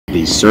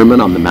The Sermon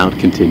on the Mount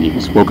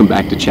continues. Welcome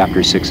back to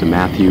chapter 6 of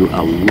Matthew.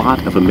 A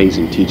lot of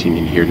amazing teaching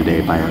in here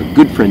today by our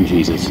good friend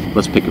Jesus.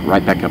 Let's pick it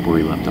right back up where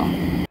we left off.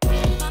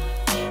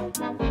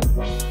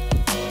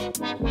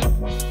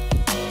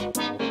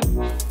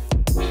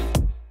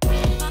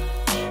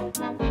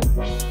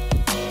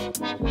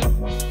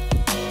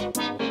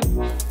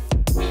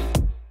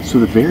 So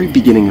the very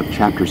beginning of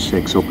chapter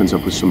 6 opens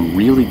up with some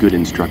really good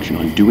instruction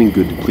on doing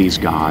good to please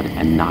God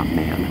and not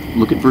man.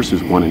 Look at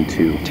verses 1 and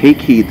 2.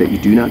 Take heed that you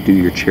do not do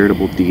your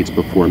charitable deeds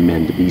before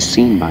men to be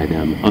seen by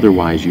them,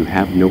 otherwise you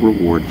have no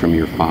reward from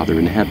your Father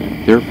in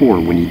heaven. Therefore,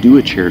 when you do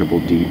a charitable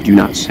deed, do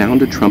not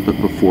sound a trumpet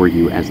before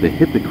you as the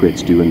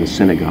hypocrites do in the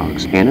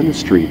synagogues and in the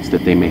streets,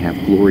 that they may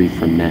have glory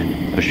from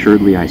men.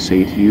 Assuredly, I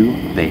say to you,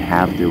 they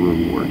have their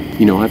reward.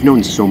 You know, I've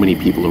known so many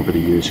people over the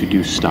years who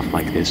do stuff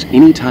like this.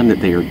 Anytime that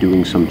they are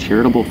doing some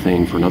charitable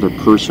thing for another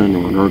person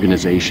or an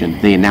organization,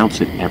 they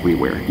announce it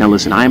everywhere. Now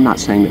listen, I am not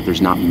saying that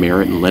there's not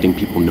merit in letting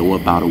people know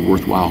about a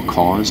worthwhile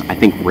cause. I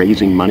think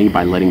raising money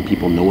by letting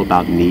people know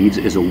about needs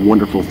is a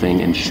wonderful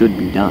thing and should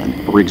be done.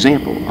 For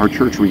example, our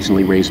church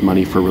recently raised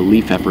money for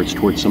relief efforts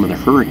towards some of the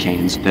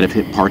hurricanes that have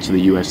hit parts of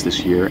the U.S.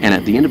 this year, and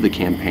at the end of the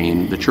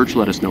campaign, the church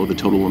let us know the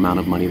total amount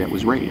of money that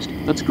was raised.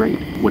 That's great.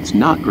 What's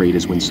not great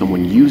is when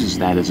someone uses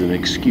that as an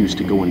excuse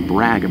to go and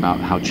brag about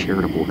how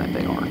charitable that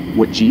they are.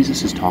 What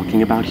Jesus is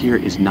talking about here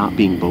is not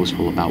being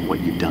boastful about what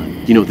you've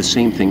done. You know, the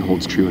same thing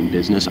holds true in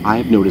business. I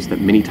have noticed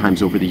that many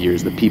times over the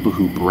years, the people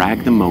who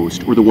brag the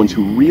most, or the ones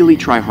who really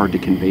try hard to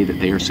convey that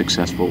they are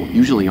successful,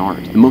 usually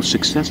aren't. The most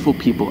successful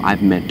people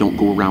I've met don't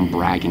go around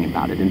bragging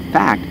about it. In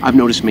fact, I've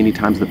noticed many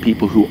times the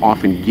people who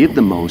often give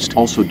the most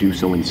also do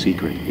so in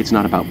secret. It's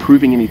not about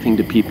proving anything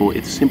to people,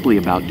 it's simply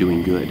about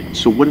doing good.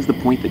 So what is the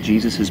point that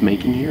Jesus is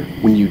making here?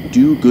 When you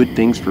do good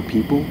things for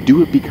people,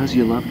 do it because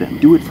you love them.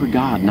 Do it for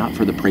God, not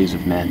for the praise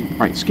of men. All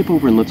right, skip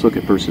over and let's look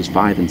at verses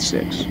 5 and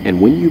 6.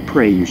 And when you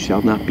pray, you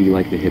shall not be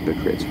like the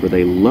hypocrites, for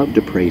they love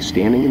to pray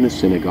standing in the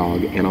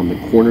synagogue and on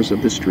the corners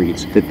of the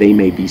streets, that they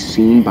may be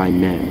seen by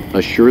men.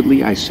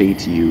 Assuredly, I say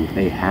to you,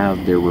 they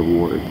have their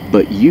reward.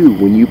 But you,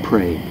 when you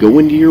pray, go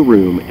into your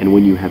room, and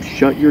when you have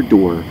shut your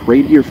door,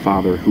 pray to your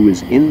Father who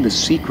is in the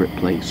secret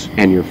place,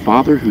 and your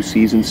Father who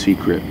sees in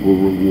secret will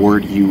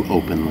reward you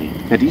openly.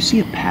 Now, do you see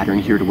a pattern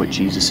here to what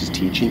Jesus is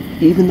teaching?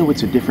 Even though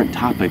it's a different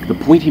topic, the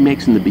point he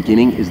makes in the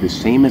beginning is the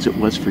same as it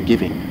was for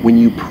giving. When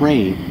you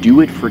pray,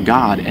 do it for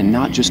God and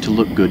not just to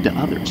look good to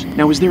others.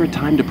 Now, is there a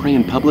time to pray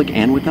in public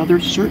and with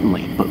others?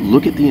 Certainly. But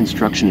look at the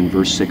instruction in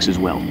verse 6 as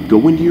well.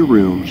 Go into your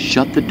room,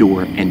 shut the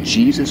door, and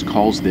Jesus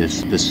calls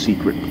this the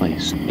secret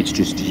place. It's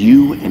just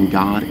you and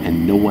God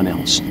and no one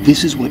else.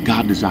 This is what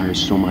God desires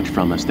so much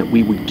from us, that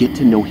we would get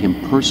to know him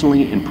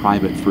personally in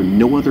private for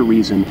no other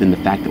reason than the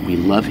fact that we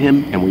love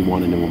him and we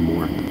want to know him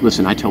more.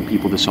 Listen, I tell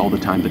people this all the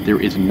time, but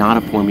there is not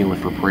a formula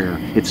for prayer.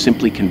 It's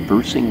simply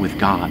conversing with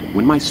God.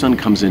 When my son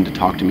comes in to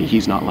talk to me,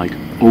 he's not like,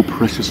 "Oh,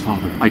 precious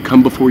Father, I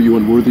come before you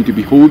unworthy to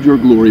behold your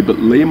glory, but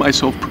lay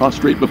myself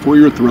prostrate before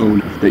your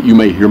throne, that you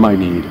may hear my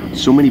need."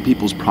 So many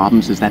people's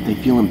problems is that they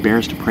feel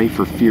embarrassed to pray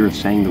for fear of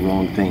saying the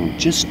wrong thing.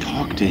 Just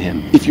talk to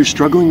him. If you're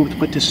struggling with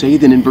what to say,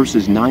 then in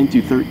verses 9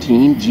 through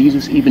 13,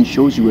 Jesus even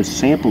shows you a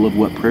sample of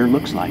what prayer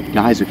looks like.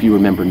 Guys, if you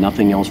remember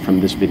nothing else from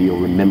this video,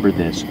 remember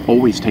this.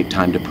 Always take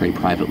time to pray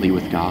privately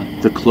with God.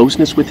 The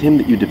closeness with him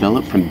that you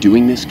develop from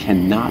doing this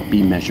cannot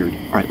be measured.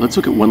 All right, let's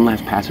look at one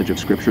last passage of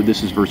scripture.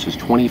 This is verses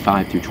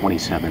 25 through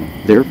 27.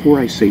 Therefore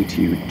I say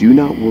to you, do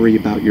not worry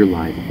about your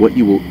life, what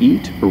you will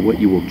eat or what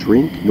you will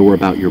drink, nor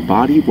about your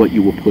body, what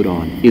you will put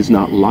on. Is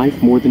not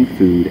life more than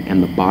food,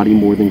 and the body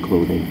more than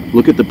clothing?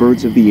 Look at the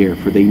birds of the air,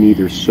 for they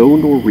neither sow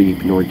nor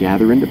reap nor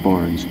gather into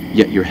barns,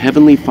 yet your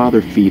heavenly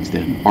Father feeds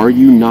them. Are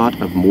you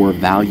not of more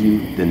value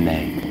than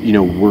they? You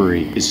know,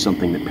 worry is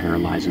something that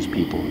paralyzes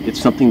people.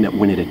 It's something that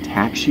when it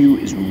attacks you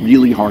is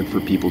really hard for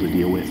people to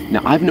deal with.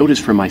 Now, I've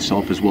noticed for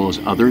myself as well as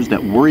others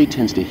that worry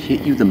tends to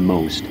hit you the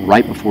most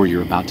right before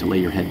you're about to lay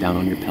your head down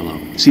on your pillow.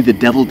 See, the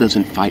devil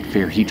doesn't fight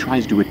fair. He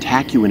tries to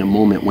attack you in a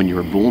moment when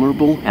you're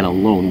vulnerable and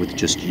alone with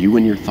just you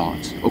and your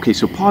thoughts. Okay,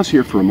 so pause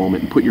here for a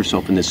moment and put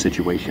yourself in this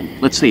situation.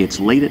 Let's say it's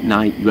late at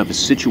night, you have a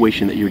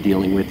situation that you're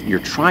dealing with, you're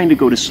trying to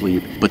go to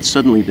sleep, but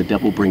suddenly the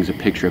devil brings a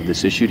picture of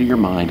this issue to your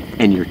mind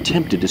and you're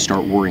tempted to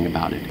start worrying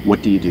about it.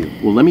 What do?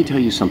 Well, let me tell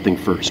you something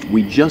first.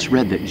 We just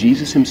read that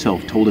Jesus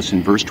himself told us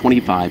in verse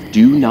 25,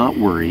 do not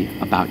worry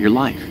about your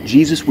life.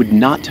 Jesus would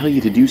not tell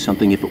you to do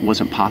something if it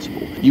wasn't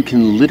possible. You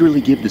can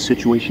literally give the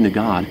situation to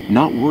God,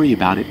 not worry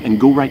about it, and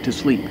go right to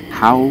sleep.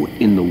 How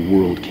in the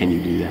world can you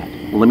do that?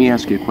 Well, let me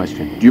ask you a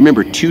question. Do you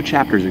remember 2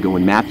 chapters ago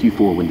in Matthew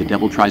 4 when the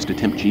devil tries to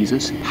tempt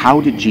Jesus? How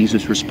did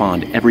Jesus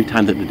respond every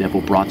time that the devil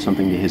brought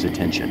something to his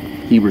attention?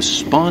 He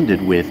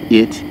responded with,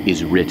 "It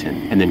is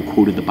written," and then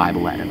quoted the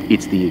Bible at him.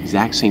 It's the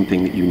exact same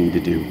thing that you need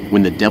to do.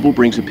 When the devil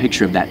brings a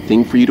picture of that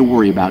thing for you to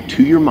worry about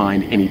to your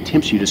mind and he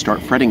tempts you to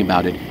start fretting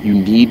about it, you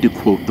need to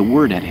quote the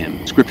word at him.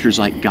 Scriptures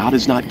like, God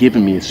has not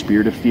given me a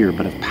spirit of fear,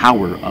 but of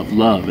power, of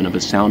love, and of a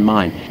sound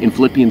mind. In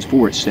Philippians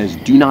 4 it says,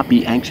 do not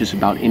be anxious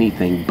about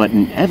anything, but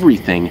in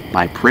everything, by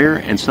by prayer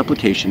and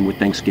supplication with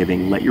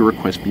thanksgiving, let your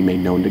requests be made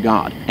known to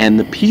God. And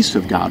the peace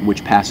of God,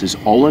 which passes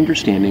all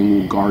understanding,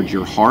 will guard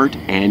your heart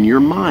and your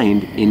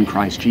mind in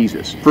Christ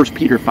Jesus. 1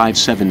 Peter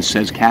 5:7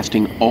 says,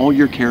 casting all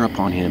your care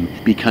upon him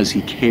because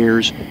he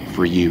cares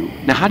for you.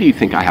 Now, how do you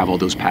think I have all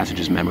those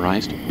passages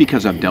memorized?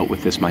 Because I've dealt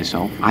with this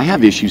myself. I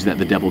have issues that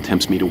the devil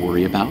tempts me to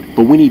worry about,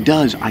 but when he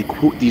does, I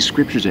quote these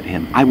scriptures at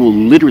him. I will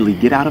literally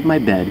get out of my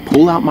bed,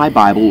 pull out my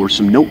Bible or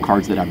some note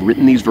cards that I've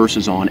written these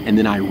verses on, and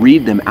then I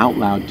read them out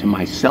loud to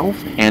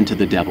myself and to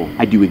the devil.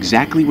 I do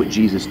exactly what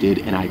Jesus did,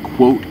 and I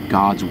quote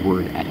God's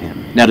word at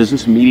him. Now, does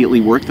this immediately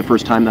work the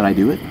first time that I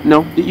do it?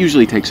 No, it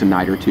usually takes a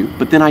night or two,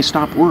 but then I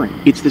stop worrying.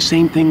 It's the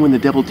same thing when the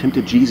devil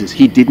tempted Jesus.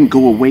 He didn't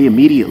go away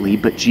immediately,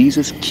 but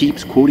Jesus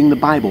keeps quoting the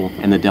Bible,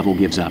 and the devil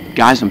gives up.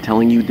 Guys, I'm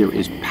telling you, there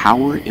is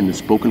power in the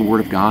spoken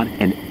word of God,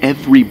 and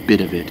every bit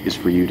of it is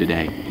for you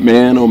today.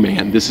 Man, oh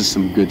man, this is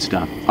some good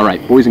stuff. All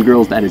right, boys and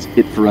girls, that is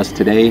it for us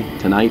today,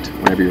 tonight,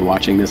 whenever you're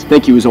watching this.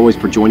 Thank you as always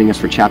for joining us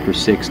for chapter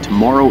 6.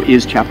 Tomorrow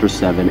is chapter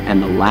 7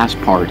 and the last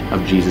part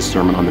of Jesus'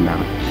 Sermon on the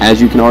Mount.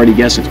 As you can already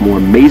guess, it's more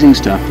amazing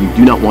stuff you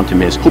do not want to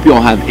miss. Hope you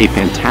all have a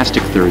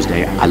fantastic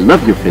Thursday. I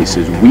love your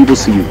faces. We will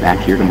see you back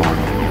here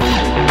tomorrow.